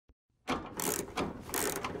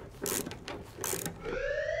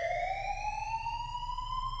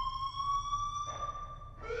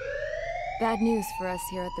Bad news for us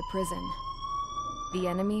here at the prison. The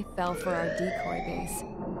enemy fell for our decoy base.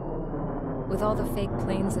 With all the fake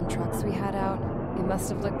planes and trucks we had out, it must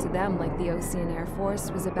have looked to them like the Ocean Air Force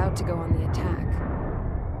was about to go on the attack.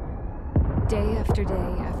 Day after day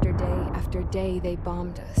after day after day, they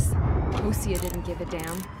bombed us. Osea didn't give a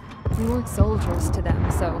damn. We weren't soldiers to them,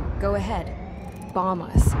 so go ahead. Bomb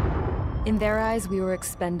us. In their eyes, we were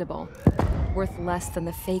expendable. Worth less than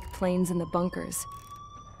the fake planes in the bunkers.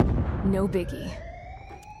 No biggie.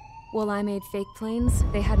 While I made fake planes,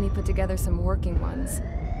 they had me put together some working ones.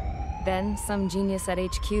 Then, some genius at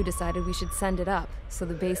HQ decided we should send it up, so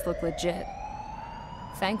the base looked legit.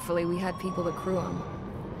 Thankfully, we had people to crew them.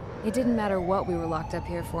 It didn't matter what we were locked up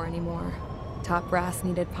here for anymore. Top brass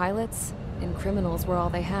needed pilots, and criminals were all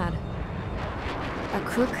they had. A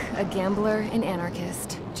crook, a gambler, an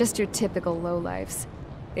anarchist. Just your typical lowlifes.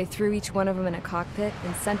 They threw each one of them in a cockpit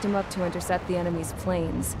and sent them up to intercept the enemy's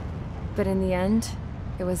planes. But in the end,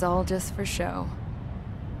 it was all just for show.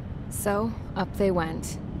 So, up they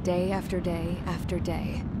went. Day after day after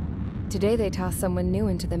day. Today they tossed someone new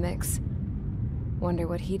into the mix. Wonder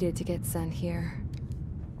what he did to get sent here.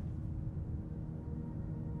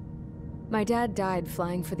 My dad died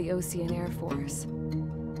flying for the Ocean Air Force.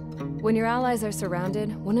 When your allies are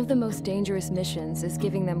surrounded, one of the most dangerous missions is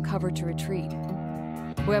giving them cover to retreat.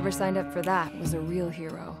 Whoever signed up for that was a real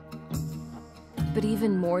hero. But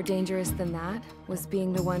even more dangerous than that was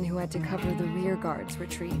being the one who had to cover the rear guard's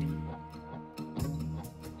retreat.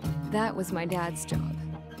 That was my dad's job,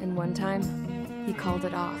 and one time, he called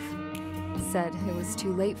it off. Said it was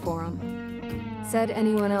too late for him. Said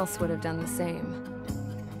anyone else would have done the same.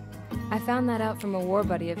 I found that out from a war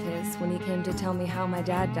buddy of his when he came to tell me how my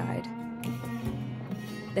dad died.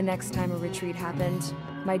 The next time a retreat happened,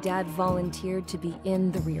 my dad volunteered to be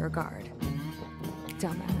in the rear guard.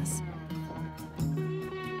 Dumbass.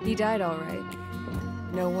 He died all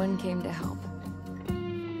right. No one came to help.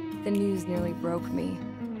 The news nearly broke me.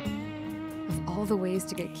 Of all the ways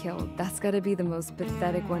to get killed, that's gotta be the most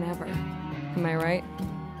pathetic one ever. Am I right?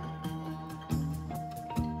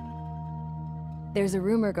 There's a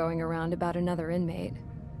rumor going around about another inmate.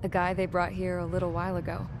 A guy they brought here a little while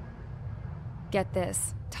ago. Get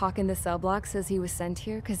this, talk in the cell block says he was sent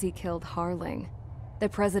here because he killed Harling, the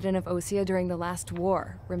president of Osea during the last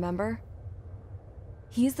war, remember?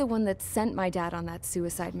 He's the one that sent my dad on that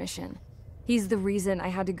suicide mission. He's the reason I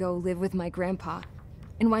had to go live with my grandpa,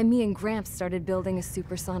 and why me and Gramps started building a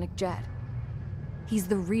supersonic jet. He's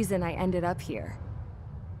the reason I ended up here.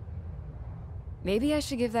 Maybe I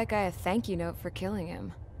should give that guy a thank you note for killing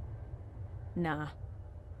him. Nah.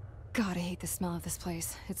 God, I hate the smell of this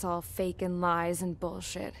place. It's all fake and lies and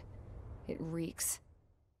bullshit. It reeks.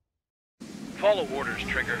 Follow orders,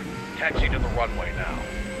 Trigger. Taxi to the runway now.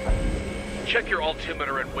 Check your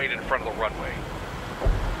altimeter and wait in front of the runway.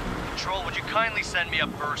 Control, would you kindly send me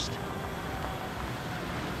up first?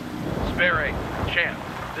 Spare 8, Champ,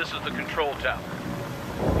 this is the control tower.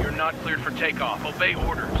 You're not cleared for takeoff. Obey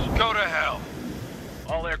orders. Go to hell.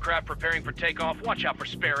 All aircraft preparing for takeoff. Watch out for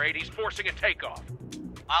Spare 8. He's forcing a takeoff.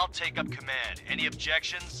 I'll take up command. Any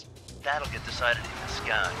objections? That'll get decided in the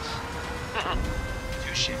skies.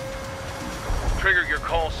 Touche. Trigger, your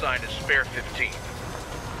call sign is Spare 15.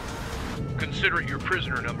 Consider it your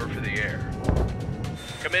prisoner number for the air.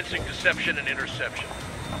 Commencing deception and interception.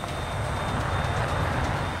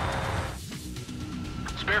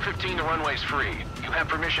 Spare 15, the runway's free. You have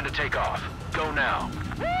permission to take off. Go now.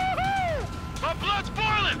 Woohoo! My blood's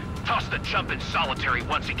boiling! Toss the chump in solitary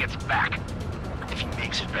once he gets back. If he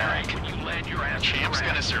makes it back, When you land your ass Champ's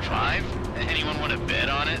gonna survive? Anyone want to bet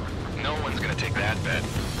on it? No one's gonna take that bet.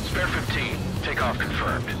 Spare 15, takeoff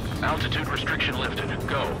confirmed. Altitude restriction lifted.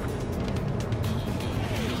 Go.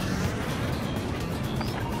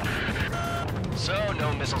 So,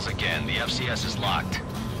 no missiles again. The FCS is locked.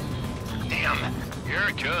 Damn,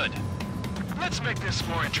 you're good. Let's make this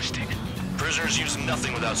more interesting. Prisoners use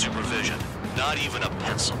nothing without supervision. Not even a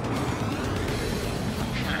pencil.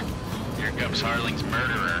 Here comes Harling's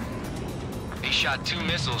murderer. He shot 2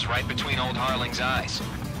 missiles right between old Harling's eyes.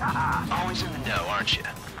 Always in the know, aren't you?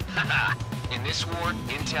 In this war,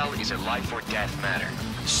 intel is a life or death matter.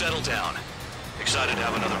 Settle down. Excited to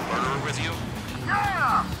have another murderer with you?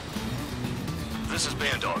 Yeah! This is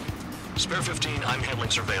Bandog. Spare 15, I'm handling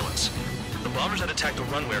surveillance. The bombers that attacked the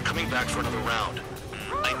runway are coming back for another round.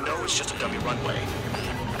 I know it's just a dummy runway.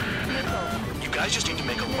 You guys just need to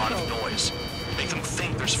make a lot of noise. Make them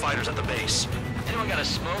think there's fighters at the base. Anyone got a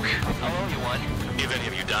smoke? I'll owe you one. If any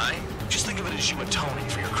of you die, just think of it as you atoning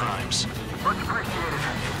for your crimes. Much appreciated.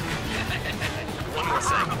 One more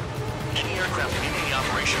thing. Any aircraft leaving the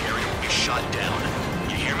operation area will be shot down.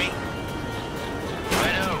 You hear me?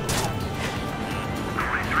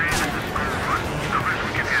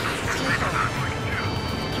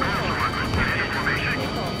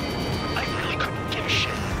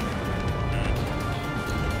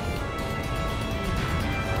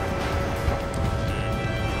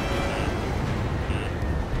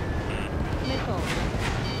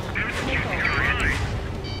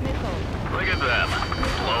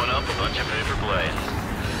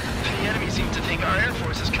 our Air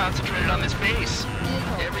Force is concentrated on this base.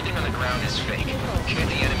 Everything on the ground is fake. Can't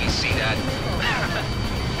the enemy see that?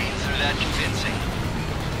 Means they're that convincing.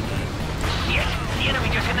 Yes, the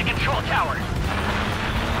enemy just hit the control tower.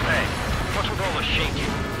 Hey, what's with all the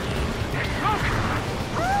shaking? There's smoke!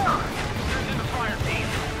 There's in the fire team.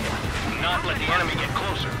 Not let the enemy get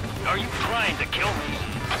closer. Are you trying to kill me?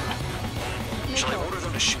 Shall I order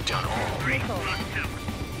them to shoot down all? Nickel.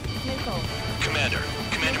 Commander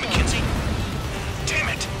McKenzie? Damn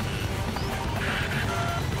it!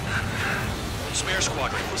 Spare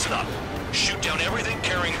squadron, listen up. Shoot down everything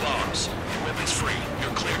carrying bombs. Weapons free.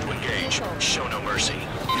 You're cleared to engage. Show no mercy.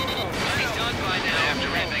 He's done by now. After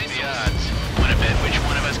rethink the odds. Wanna bet which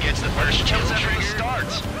one of us gets the first kill trigger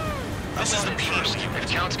starts? This is the P.O. If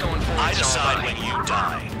count's going forward, I decide when you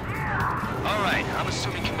die. Alright, I'm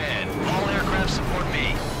assuming command. All aircraft support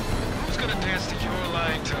me. Who's gonna dance to your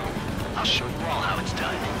line, too? I'll show you all how it's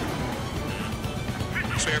done.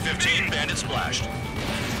 Spare 15, bandit splashed.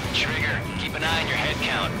 Trigger, keep an eye on your head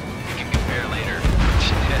count. We can compare later.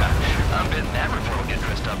 Yeah, I'm betting that report will get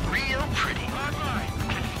dressed up real pretty.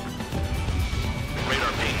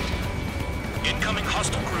 Radar pinged. Incoming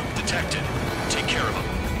hostile group detected. Take care of them.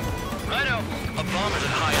 Righto. A bomber's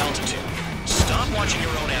at high altitude. Stop watching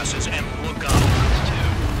your own asses and look up.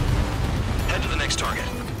 Head to the next target.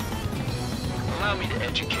 Allow me to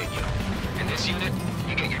educate you. In this unit,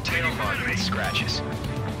 you get your tail marked with scratches.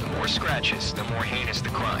 The more scratches, the more heinous the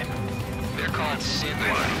crime. They're called sin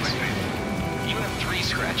lines. You have 3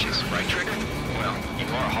 scratches, right, Trigger? Well, you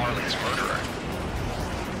are Harling's murderer.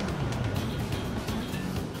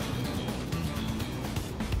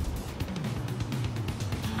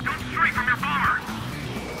 Don't stray from your bomber!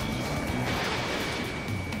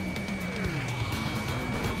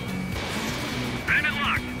 Bandit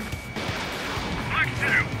locked! Locked 2!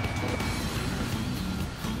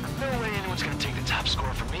 No way anyone's gonna take the top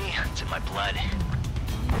score from me. It's in my blood.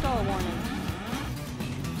 Stall warning.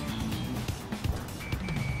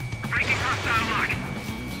 Breaking hostile lock!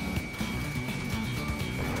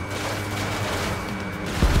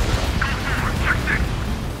 Go forward, check this!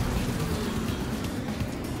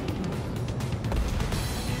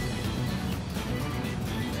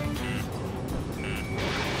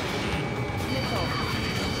 Nickel.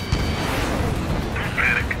 Don't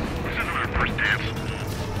panic. This isn't our first dance.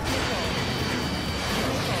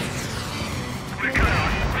 We're cut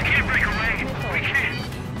out. We can't break away. We can't.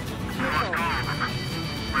 Let's go.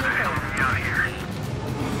 Where the hell are we out here?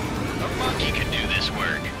 A monkey could do this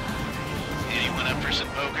work. Anyone up for some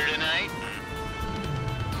poker tonight?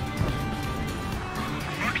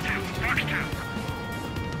 Box 2. Box 2.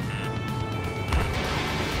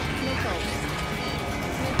 Nickel.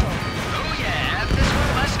 Oh yeah, this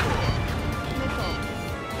one less cool.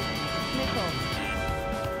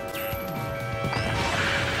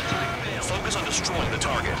 Focus on destroying the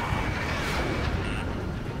target.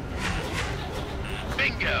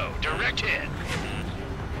 Bingo, direct hit.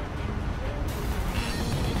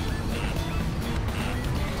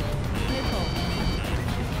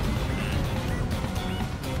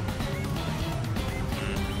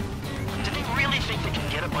 Do they really think they can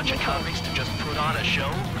get a bunch of convicts to just put on a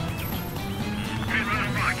show? Hey, run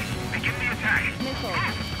and rock. Begin the attack.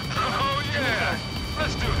 Oh yeah,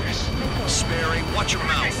 let's do this. Sperry, watch your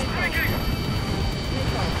mouth.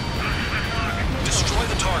 Destroy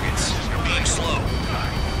the targets. Being slow.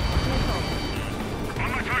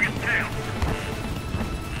 On my target's tail.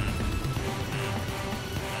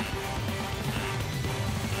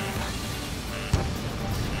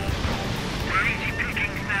 We're easy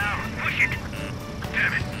pickings now. Push it.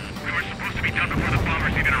 Damn it. We were supposed to be done before the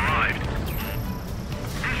bombers even arrived.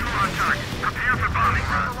 Visual on target. Prepare for bombing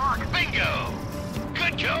run. Bingo!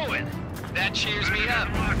 Good going. That cheers me up.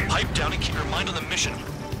 Pipe down and keep your mind on the mission.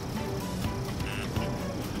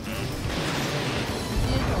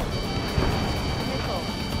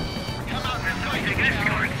 Come out, let's go. Take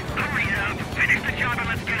escort. Hurry now. Finish the job and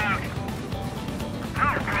let's get out.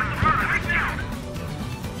 Out. Right now.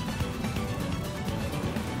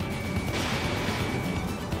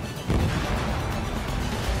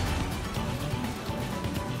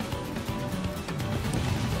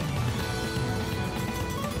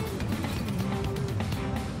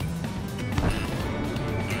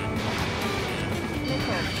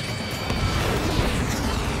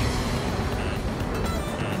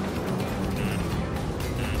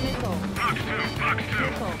 Box 2. Box 2.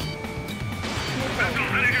 Vessel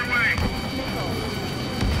heading your way.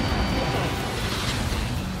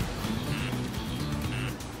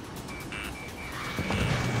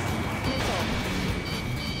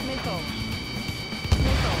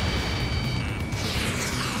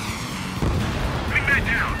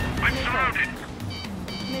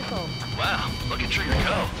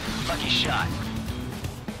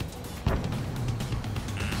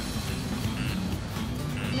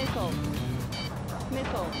 Missile.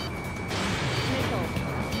 Missile. Missile.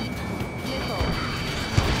 Missile.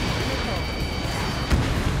 Missile.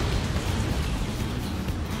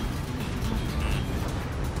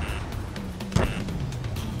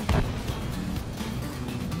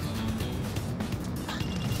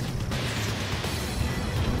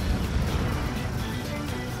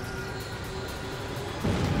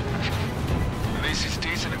 He's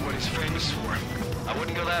decent at what he's famous for. I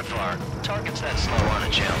wouldn't go that far. Target's that slow on a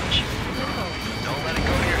challenge. Don't let it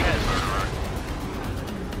go to your head, murderer.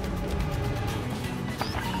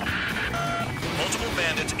 Multiple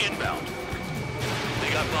bandits inbound.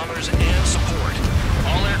 They got bombers and support.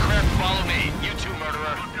 All aircraft follow me. You too,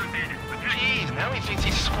 murderer. Jeez, now he thinks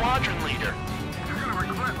he's squadron leader. You're gonna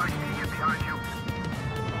regret my seeing it behind you.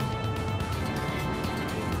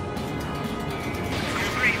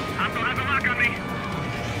 I'm gonna have a lock on me.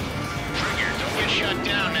 Trigger, don't get shut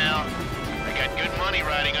down now. I got good money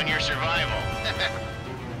riding on your survival.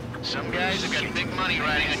 Some guys have got big money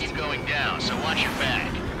riding on you going down, so watch your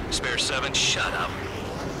back. Spare 7, shut up.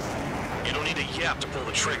 You don't need a yap to pull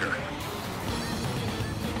the trigger.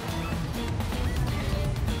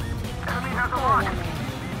 Enemy has a lock.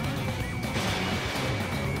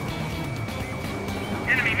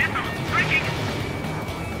 Enemy missile breaking.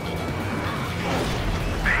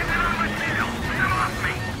 Bandit on my tail. Get off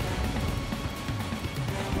me.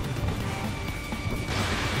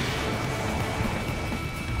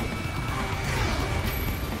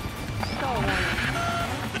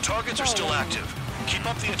 The targets are still active. Keep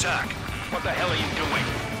up the attack. What the hell are you doing?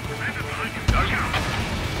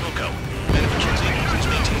 Wilco, and McKenzie, please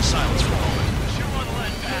maintain silence for a moment. Shoot on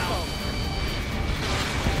lead, pal.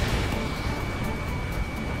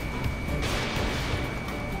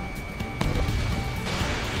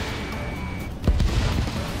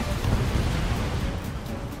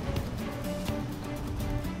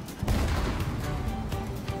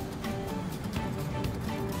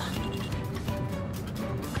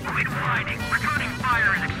 Returning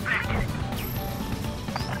fire is expected.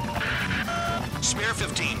 Spare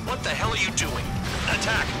 15, what the hell are you doing?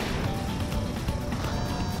 Attack!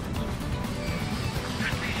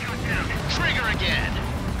 Trigger again.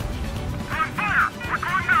 On fire! We're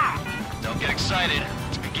going down! Don't get excited.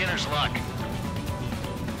 It's beginner's luck.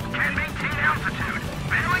 Can't maintain altitude.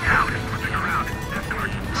 Bailing out and switching around.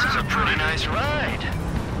 This is a pretty nice ride.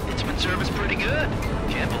 It's been serviced pretty good.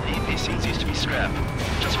 Can't believe these seats used to be scrap.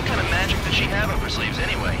 Just what kind of magic does she have up her sleeves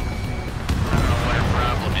anyway? I don't know what her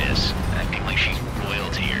problem is. Acting like she's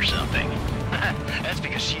royalty or something. That's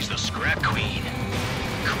because she's the scrap queen.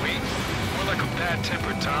 Queen? More like a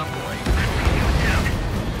bad-tempered tomboy.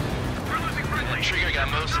 That Trigger got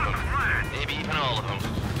most of them. Maybe even all of them.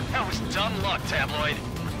 That was dumb luck, tabloid.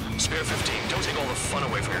 Spare 15, don't take all the fun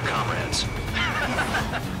away from your comrades.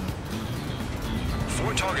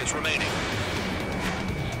 4 targets remaining.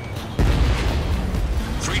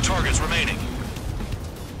 3 targets remaining.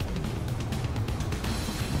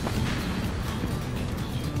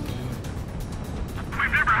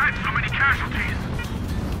 We've never had so many casualties.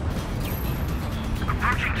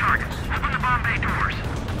 Approaching target. Open the bomb bay doors.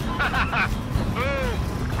 Boom!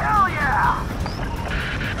 Hell yeah!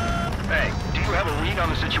 Hey, do you have a read on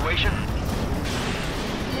the situation?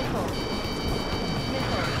 Missile.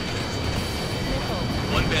 Missile. Missile.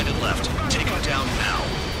 1 bandit left. Take him down now.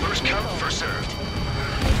 First come, first served.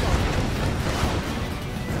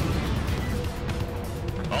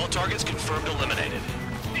 All targets confirmed eliminated.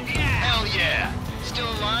 Hell yeah! Still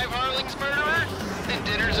alive, Harling's murderer? Then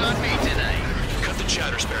dinner's on me tonight. Cut the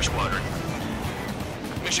chatter, Spare Squadron.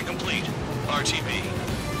 Mission complete. RTB.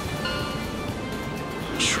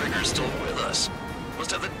 Trigger's still with us.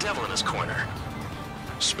 Must have the devil in his corner.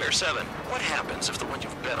 Spare 7, what happens if the one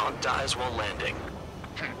you've bet on dies while landing?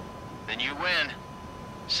 Then you win.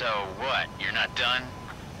 So what, you're not done?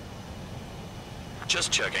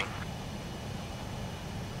 Just checking.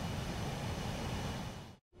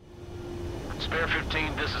 Spare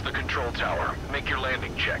 15, this is the control tower. Make your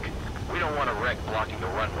landing check. We don't want a wreck blocking the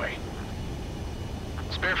runway.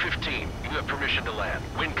 Spare 15, you have permission to land.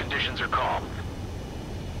 Wind conditions are calm.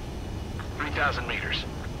 3,000 meters.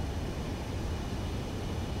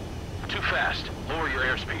 Too fast. Lower your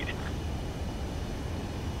airspeed.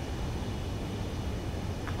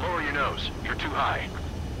 Lower your nose. You're too high.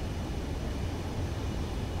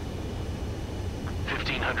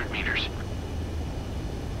 1,500 meters.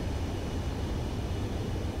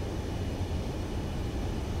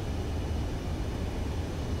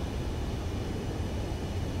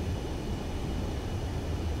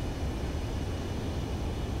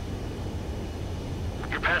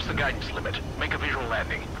 You're past the guidance limit. Make a visual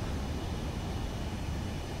landing.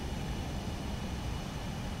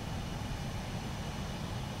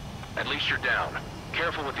 At least you're down.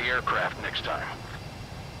 Careful with the aircraft next time.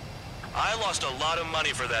 I lost a lot of money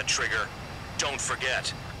for that trigger. Don't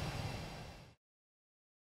forget.